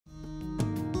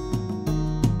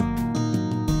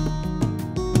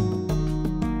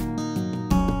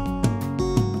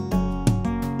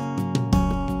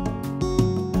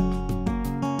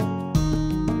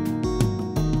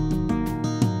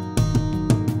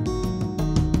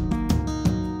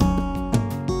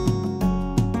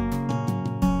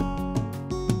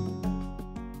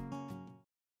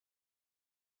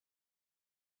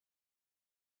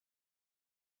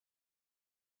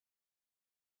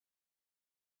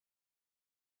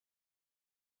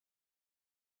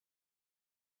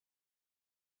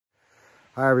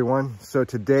Hi everyone. So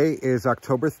today is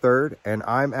October 3rd and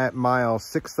I'm at mile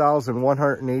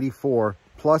 6,184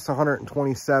 plus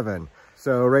 127.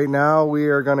 So right now we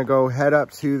are going to go head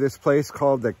up to this place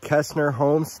called the Kestner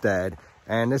Homestead.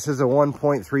 And this is a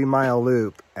 1.3 mile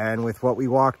loop. And with what we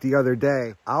walked the other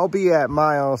day, I'll be at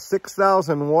mile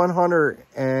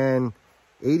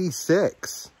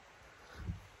 6,186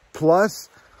 plus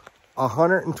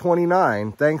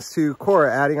 129, thanks to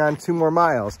Cora adding on 2 more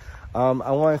miles.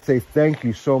 I want to say thank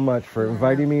you so much for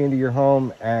inviting me into your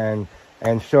home and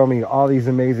show me all these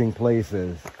amazing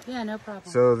places. Yeah, no problem.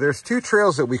 So there's 2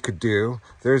 trails that we could do.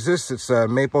 There's this, it's a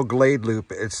Maple Glade loop.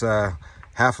 It's a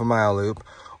half a mile loop.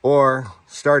 Or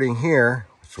starting here,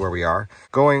 which is where we are,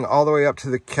 going all the way up to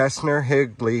the Kestner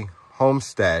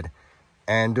Homestead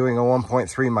and doing a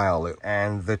 1.3 mile loop.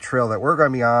 And the trail that we're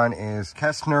going to be on is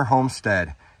Kestner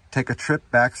Homestead. Take a trip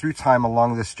back through time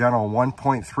along this general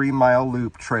 1.3 mile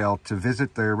loop trail to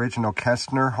visit the original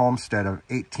Kestner Homestead of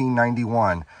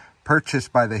 1891,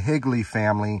 purchased by the Higley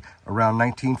family around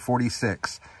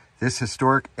 1946. This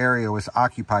historic area was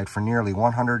occupied for nearly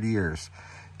 100 years.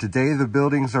 Today, the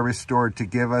buildings are restored to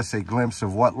give us a glimpse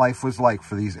of what life was like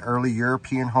for these early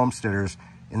European homesteaders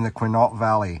in the Quinault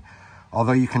Valley.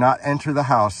 Although you cannot enter the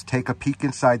house, take a peek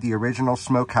inside the original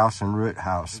smokehouse and root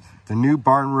house. The new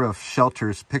barn roof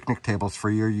shelters picnic tables for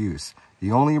your use.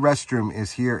 The only restroom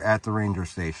is here at the ranger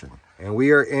station. And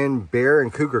we are in bear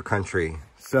and cougar country.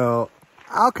 So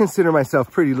I'll consider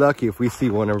myself pretty lucky if we see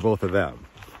one or both of them.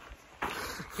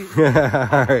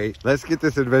 All right, let's get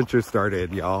this adventure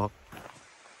started, y'all.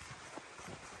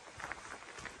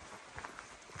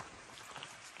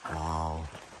 Wow,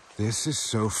 this is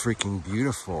so freaking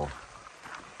beautiful.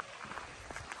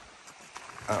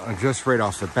 Just right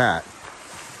off the bat.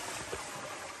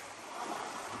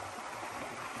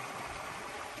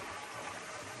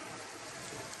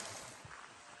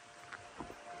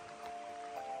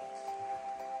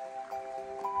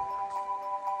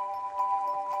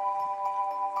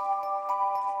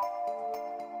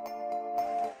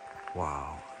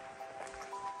 Wow,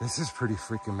 this is pretty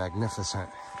freaking magnificent.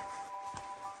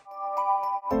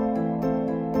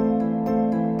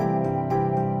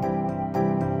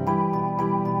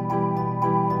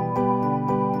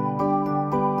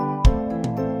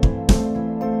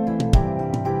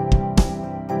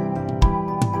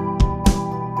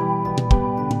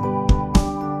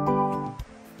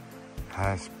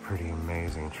 That's a pretty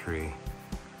amazing tree.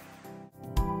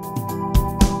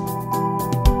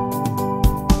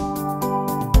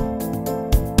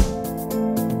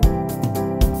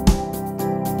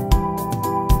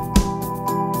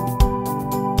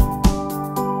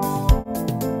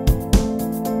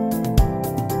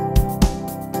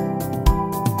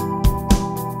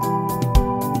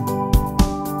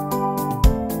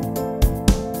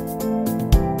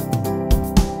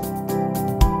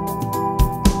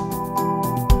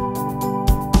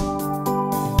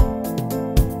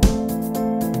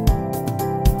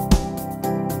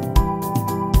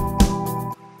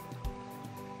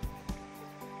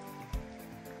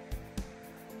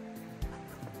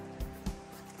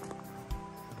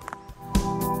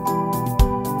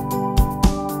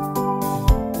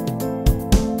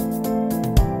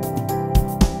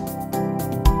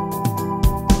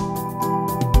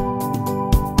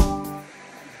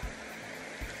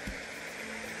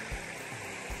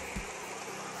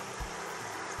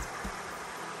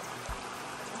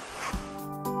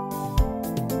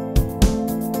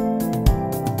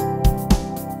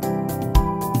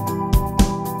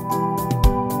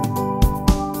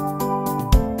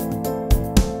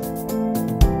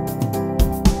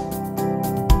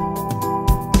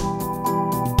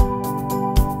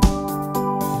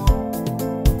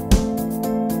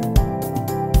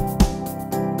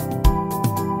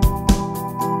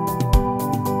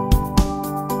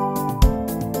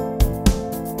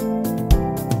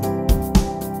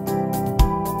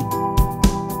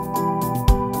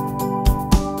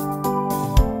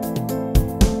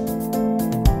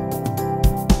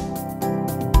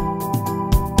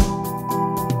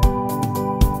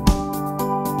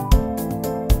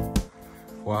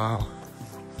 Wow,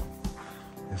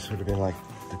 this would have been like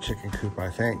the chicken coop, I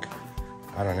think.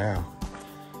 I don't know.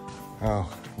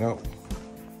 Oh, no.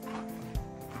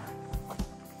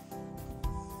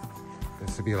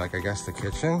 This would be like, I guess, the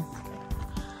kitchen.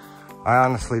 I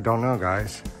honestly don't know,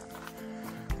 guys.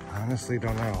 I honestly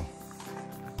don't know.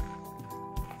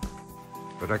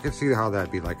 But I could see how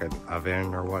that'd be like an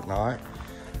oven or whatnot.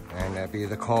 And that'd be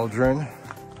the cauldron.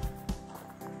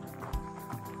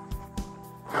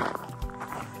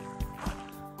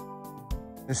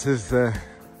 This is the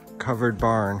covered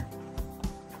barn.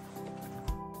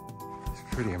 It's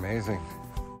pretty amazing.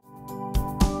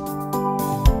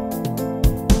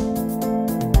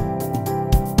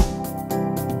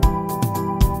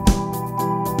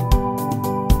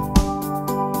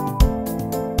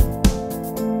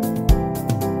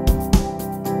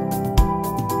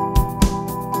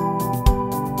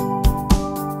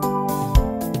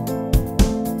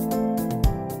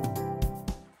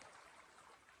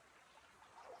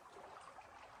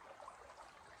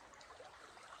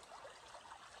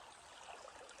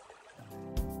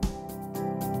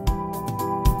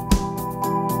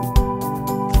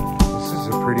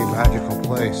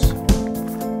 place.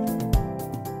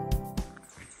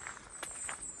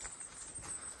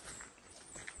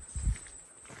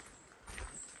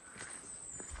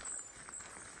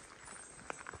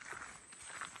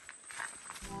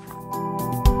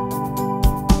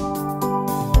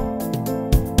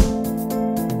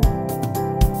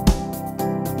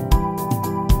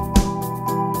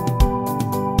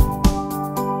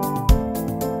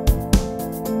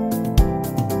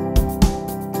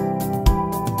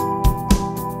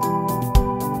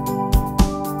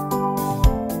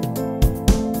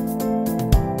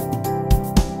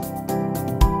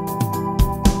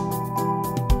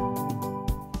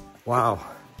 Wow,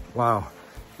 wow,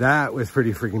 that was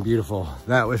pretty freaking beautiful.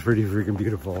 That was pretty freaking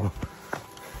beautiful.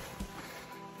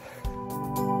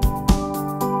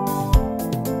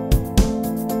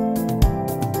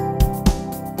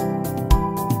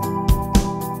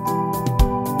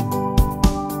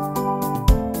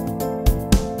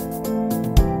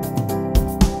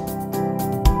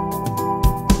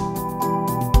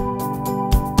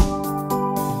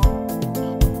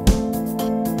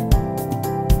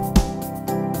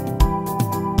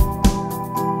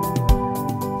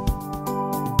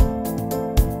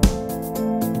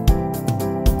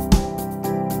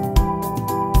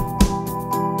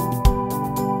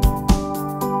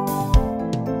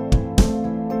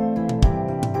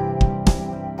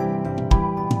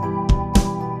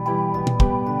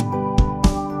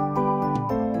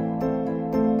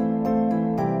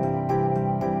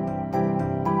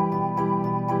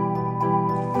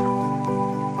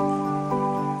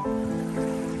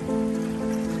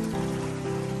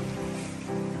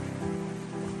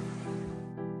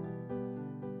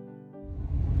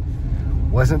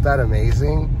 Wasn't that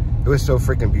amazing? It was so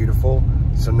freaking beautiful.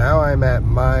 So now I'm at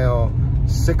mile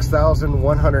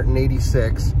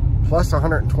 6,186 plus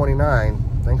 129,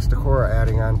 thanks to Cora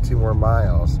adding on 2 more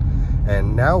miles.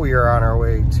 And now we are on our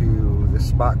way to this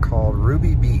spot called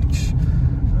Ruby Beach.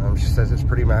 She says it's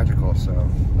pretty magical, so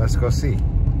let's go see.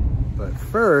 But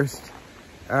first,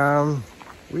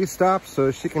 we stopped so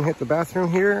she can hit the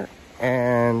bathroom here,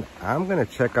 and I'm gonna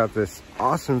check out this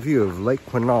awesome view of Lake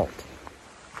Quinault.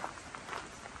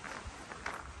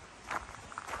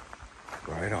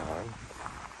 Right on.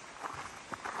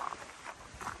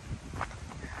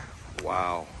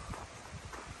 Wow.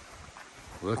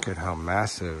 Look at how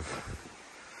massive.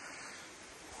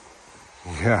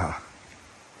 Yeah.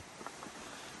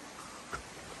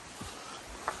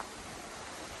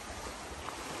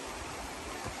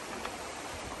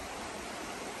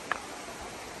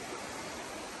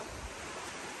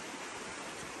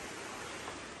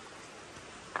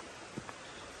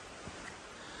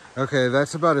 Okay,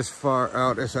 that's about as far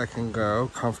out as I can go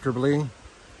comfortably.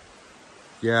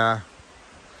 Yeah.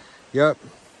 Yep.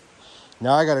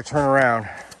 Now I gotta turn around.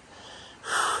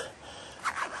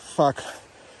 Fuck.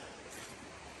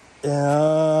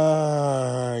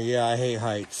 Yeah, I hate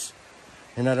heights.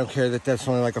 And I don't care that that's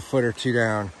only like a foot or 2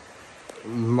 down.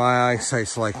 My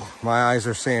eyesight's like, my eyes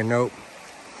are saying nope.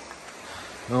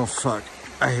 Oh fuck,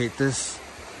 I hate this.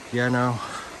 Yeah, no.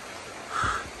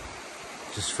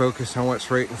 Just focus on what's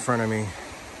right in front of me.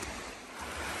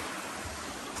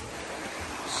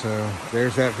 So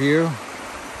there's that view.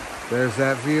 There's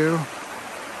that view.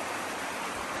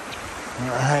 All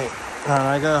right, on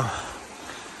I go.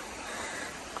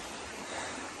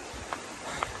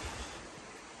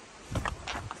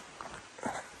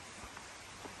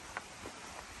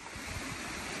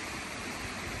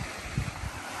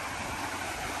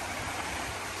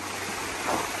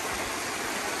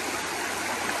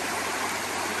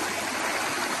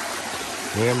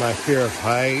 Me and my fear of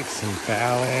heights and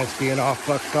balance being all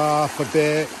fucked off a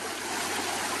bit.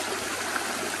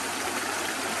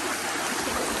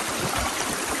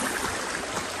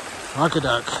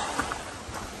 Duck.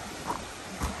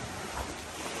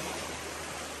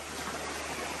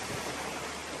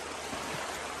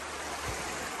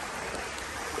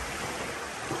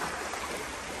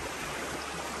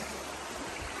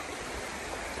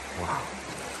 Wow.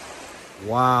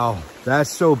 Wow,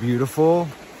 that's so beautiful.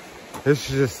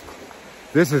 This is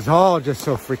all just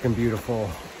so freaking beautiful.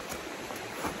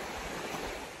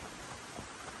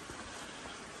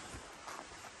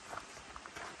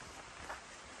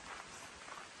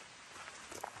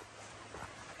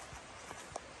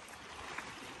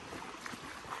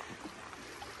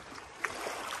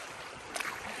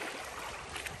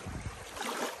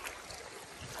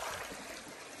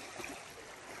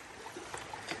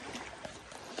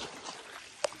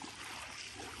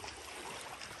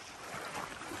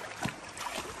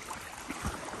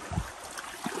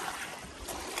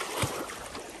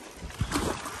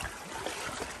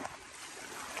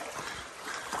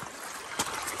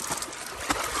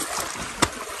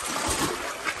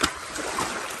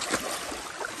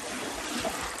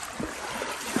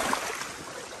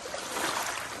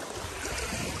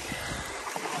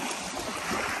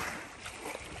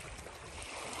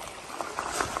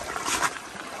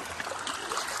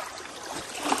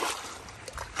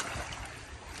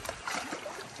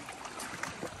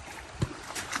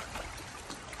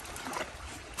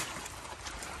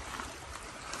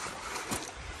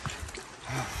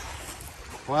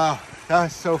 Wow, that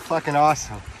was so fucking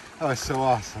awesome. That was so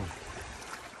awesome.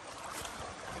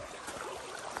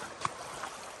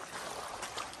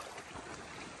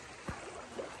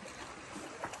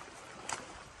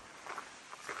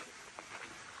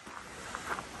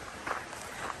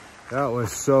 That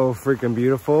was so freaking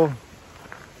beautiful.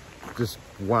 Just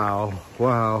wow,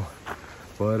 wow.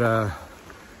 But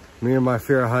me and my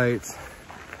fear of heights.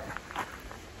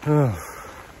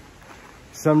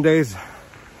 Some days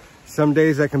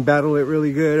I can battle it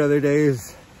really good. Other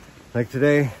days, like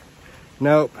today,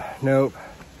 nope. And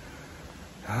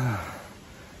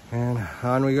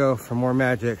on we go for more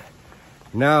magic.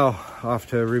 Now off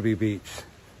to Ruby Beach.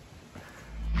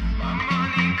 My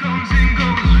money comes and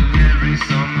goes with every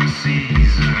summer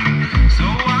season, so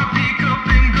I pick up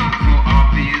and go for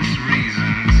obvious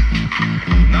reasons.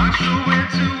 Not sure where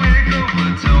to go,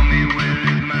 but tell me where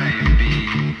it might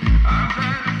be. I've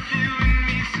had a few in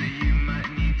me, so you might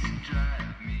need to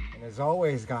drive me. And as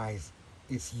always, guys,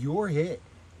 it's your hit.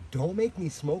 Don't make me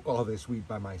smoke all this weed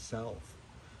by myself.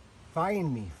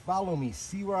 Find me, follow me,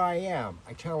 see where I am.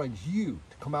 I challenge you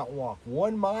to come out and walk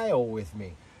 1 mile with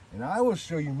me, and I will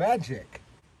show you magic.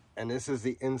 And this is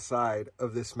the inside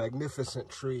of this magnificent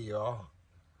tree, y'all.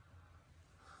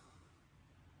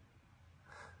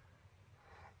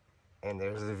 And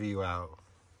there's the view out.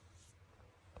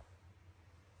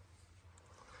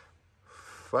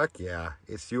 Fuck yeah,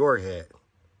 it's your hit.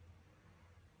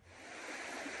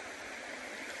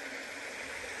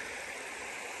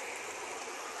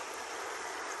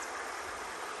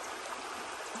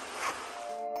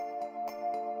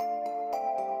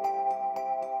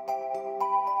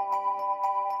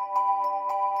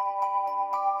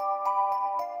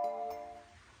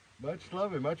 Much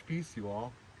love and much peace, you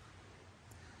all.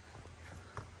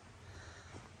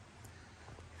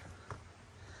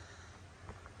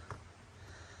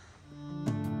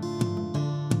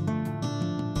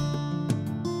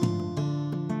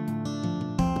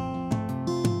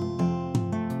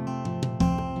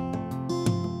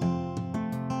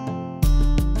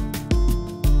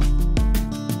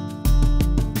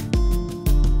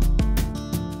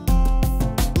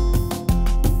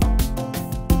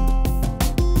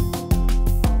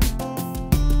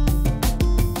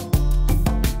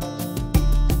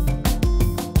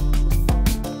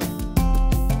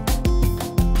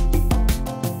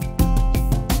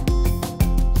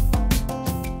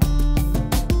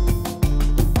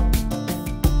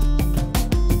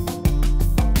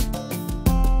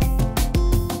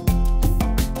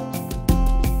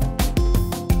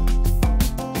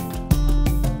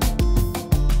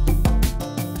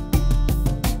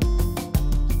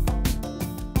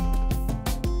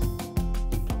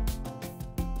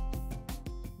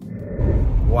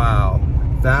 Wow,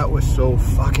 that was so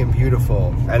fucking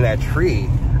beautiful. And that tree,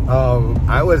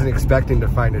 I wasn't expecting to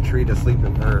find a tree to sleep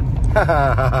in, or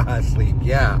sleep,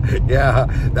 yeah,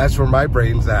 that's where my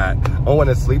brain's at. I want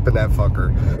to sleep in that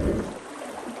fucker.